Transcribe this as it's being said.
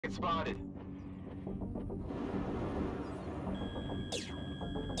Target spotted.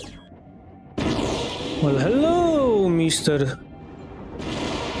 Well, hello, mister.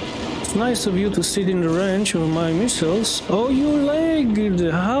 It's nice of you to sit in the range of my missiles. Oh, you lagged!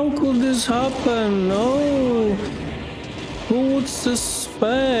 How could this happen? No! Who would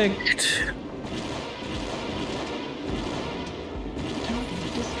suspect?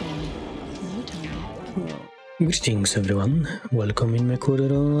 Greetings everyone, welcome in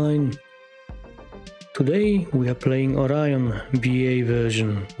MechWarrior Online. Today we are playing Orion VA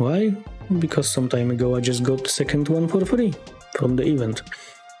version. Why? Because some time ago I just got the second one for free from the event.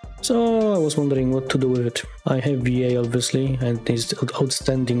 So I was wondering what to do with it. I have VA obviously and it's an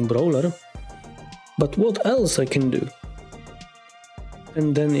outstanding brawler. But what else I can do?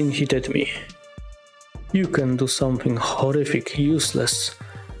 And then it hit me. You can do something horrific, useless.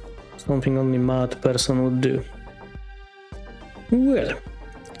 Something only mad person would do. Well,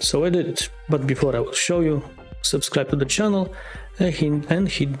 so I did it. But before I will show you, subscribe to the channel and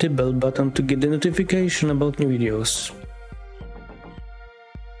hit the bell button to get the notification about new videos.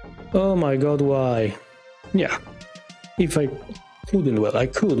 Oh my god, why? Yeah, if I couldn't, well I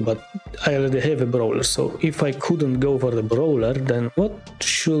could, but I already have a brawler, so if I couldn't go for the brawler, then what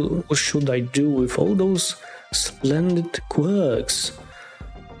should I do with all those splendid quirks?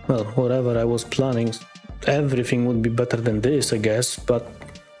 Well, whatever I was planning, everything would be better than this, I guess, but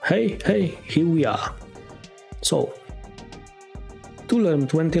hey, here we are. So, to learn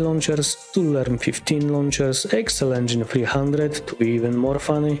 20 launchers, to learn 15 launchers, Excel Engine 300 to be even more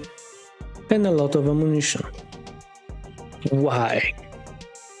funny, and a lot of ammunition. Why?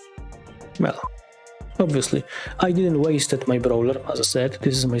 Well, obviously, I didn't waste my brawler, as I said,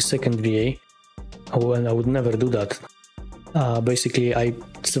 this is my second VA. Oh, and I would never do that. Basically, I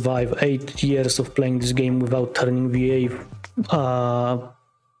survived 8 years of playing this game without turning VA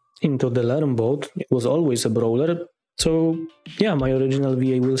into the Lair mode. It was always a brawler, so yeah, my original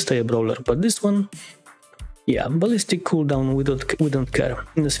VA will stay a brawler, but this one, yeah, ballistic cooldown, we don't care.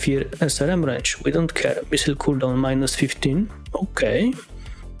 In the sphere SRM range, we don't care. Missile cooldown minus 15, okay.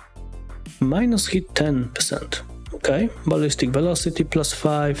 Minus hit 10%, okay. Ballistic velocity plus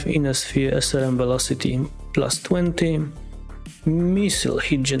 5, in a sphere SRM velocity plus 20. Missile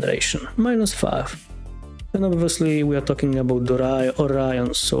hit generation minus 5. And obviously we are talking about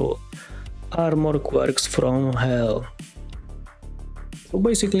Orion, so armor quirks from hell. So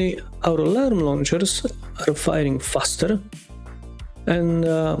basically our alarm launchers are firing faster and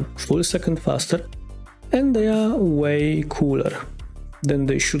full second faster, and they are way cooler than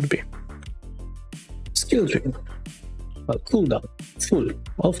they should be. Skill tree, well, cooldown full,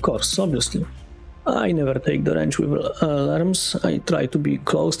 of course, obviously. I never take the range with alarms, I try to be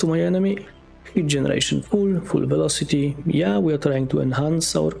close to my enemy. Hit generation full velocity, yeah, we are trying to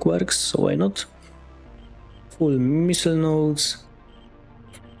enhance our quirks, so why not? Full missile nodes,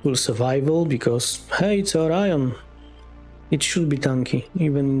 full survival, because hey, it's Orion. It should be tanky,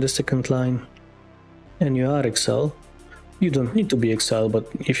 even in the second line. And you are Excel. You don't need to be Excel, but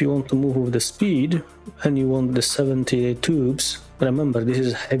if you want to move with the speed, and you want the 70 tubes, remember this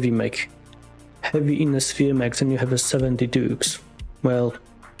is heavy mech. Heavy in a sphere mech and you have a 70 tubes. Well,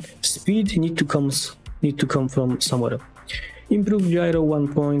 speed need to come from somewhere. Improve gyro 1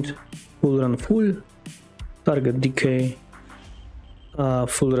 point, full run full, target decay,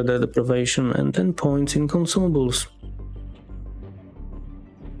 full radar deprivation, and 10 points in consumables.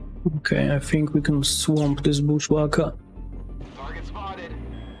 Okay, I think we can swamp this bushwhacker. Target spotted.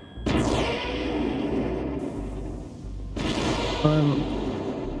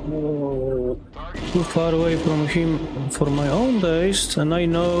 Too far away from him for my own taste, and I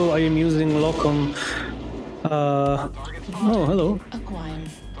know I am using lock on. Oh, hello. Acquired.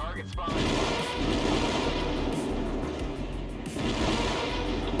 Target spotted.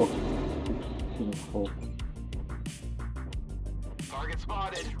 Target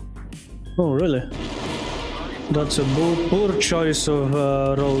spotted. Oh, really? That's a poor choice of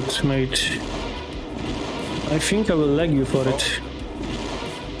road, mate. I think I will leg you for it.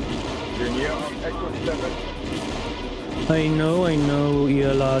 I know,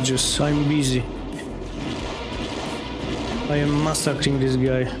 Largus, I'm busy. I am massacring this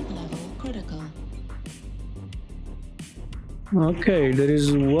guy. Okay, there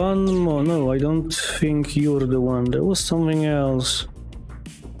is one more. No, I don't think you're the one. There was something else.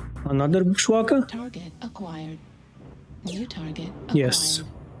 Another bushwhacker? Target acquired. New target acquired. Yes.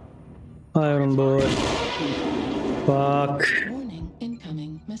 Iron boy. Fuck. Warning,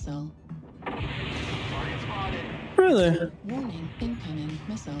 incoming missile. Really? Warning, incoming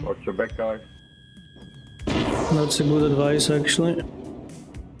missile. Watch your back, guys. That's a good advice, actually.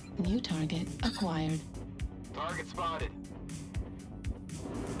 New target acquired. Target spotted.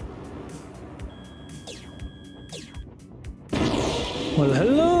 Well,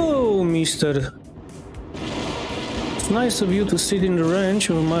 hello, mister. It's nice of you to sit in the range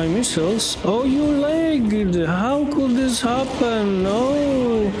of my missiles. Oh, you lagged! How could this happen?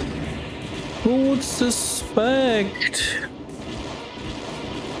 No! Who would suspect?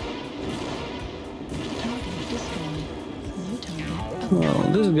 Target destroyed. New target Well,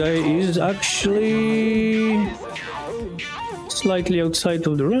 this guy is actually slightly outside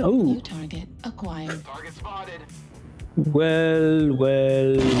of the range. Oh, New target acquired. Target spotted. well.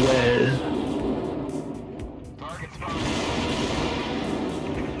 Target spotted.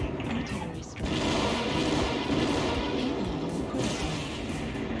 Artillery strike. 8-level cruiser.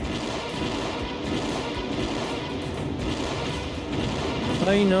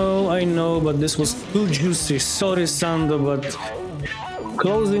 I know, but this was too juicy. Sorry, Sando, but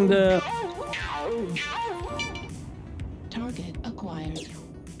closing the... Target acquired.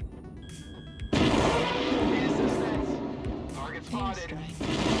 Need assistance. Target spotted. Airstrike.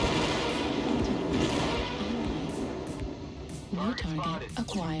 Artillery strike online. New target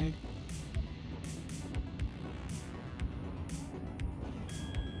acquired.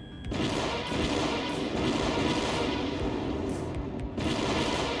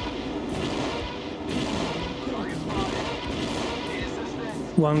 Target spotted. Need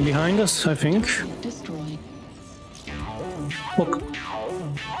assistance. One behind us, I think. Destroyed. Look.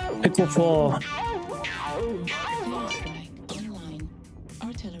 Echo 4. Airstrike online.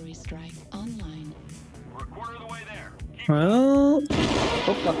 Artillery strike online. We're a quarter of the way there. Well...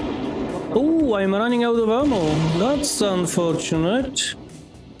 Oh, I'm running out of ammo. That's unfortunate.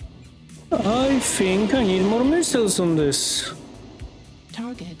 I think I need more missiles on this.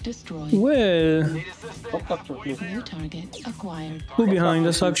 Target destroyed. Well, Need assistance. New target acquired. two behind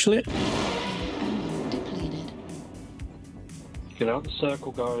us actually. Ammo depleted. Get out the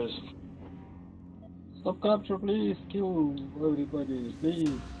circle, guys. Stop capture, please. Kill everybody,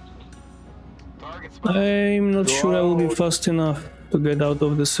 please. Target spotted. I'm not sure I will be fast enough to get out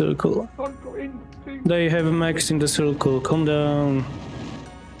of the circle. They have mechs in the circle. Calm down.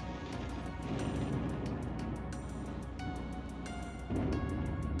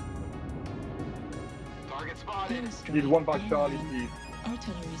 Target spotted. Airstrike Need one by Charlie, online. please.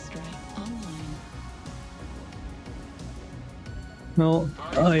 Artillery strike online. Well,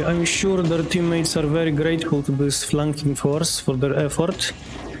 I'm sure their teammates are very grateful to this flanking force for their effort.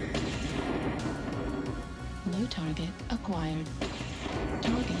 New target acquired.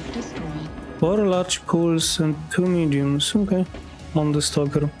 Target destroyed. 4 large pools and 2 mediums. Okay. On the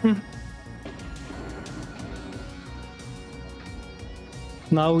stalker.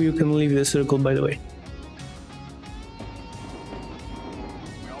 Now you can leave the circle, by the way.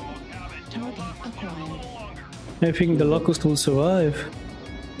 Target acquired. I think the Locust will survive.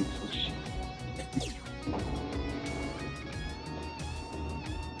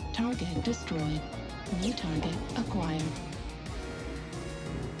 Target destroyed. New target acquired.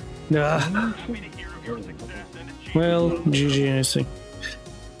 Ah. Well, GG, I see.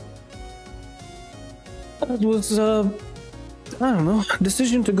 That was, I don't know,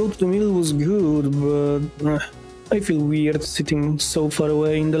 decision to go to the middle was good, but I feel weird sitting so far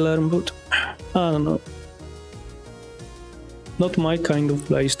away in the Lair, but I don't know. Not my kind of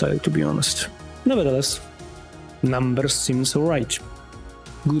playstyle, to be honest. Nevertheless, numbers seems alright.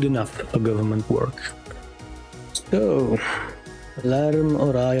 Good enough for government work. So, Lair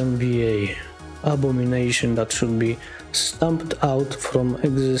Orion VA. Abomination that should be stamped out from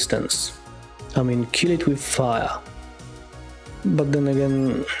existence. I mean, kill it with fire. But then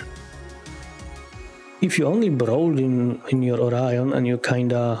again, if you only brawled in your Orion and you're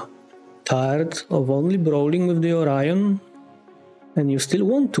kinda tired of only brawling with the Orion, and you still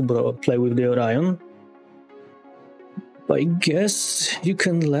want to play with the Orion, I guess you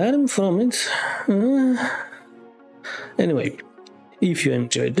can learn from it. Anyway, if you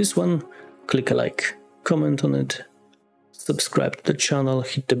enjoyed this one, click a like, comment on it, subscribe to the channel,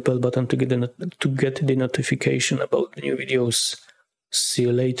 hit the bell button to get the notification about the new videos. See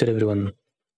you later, everyone.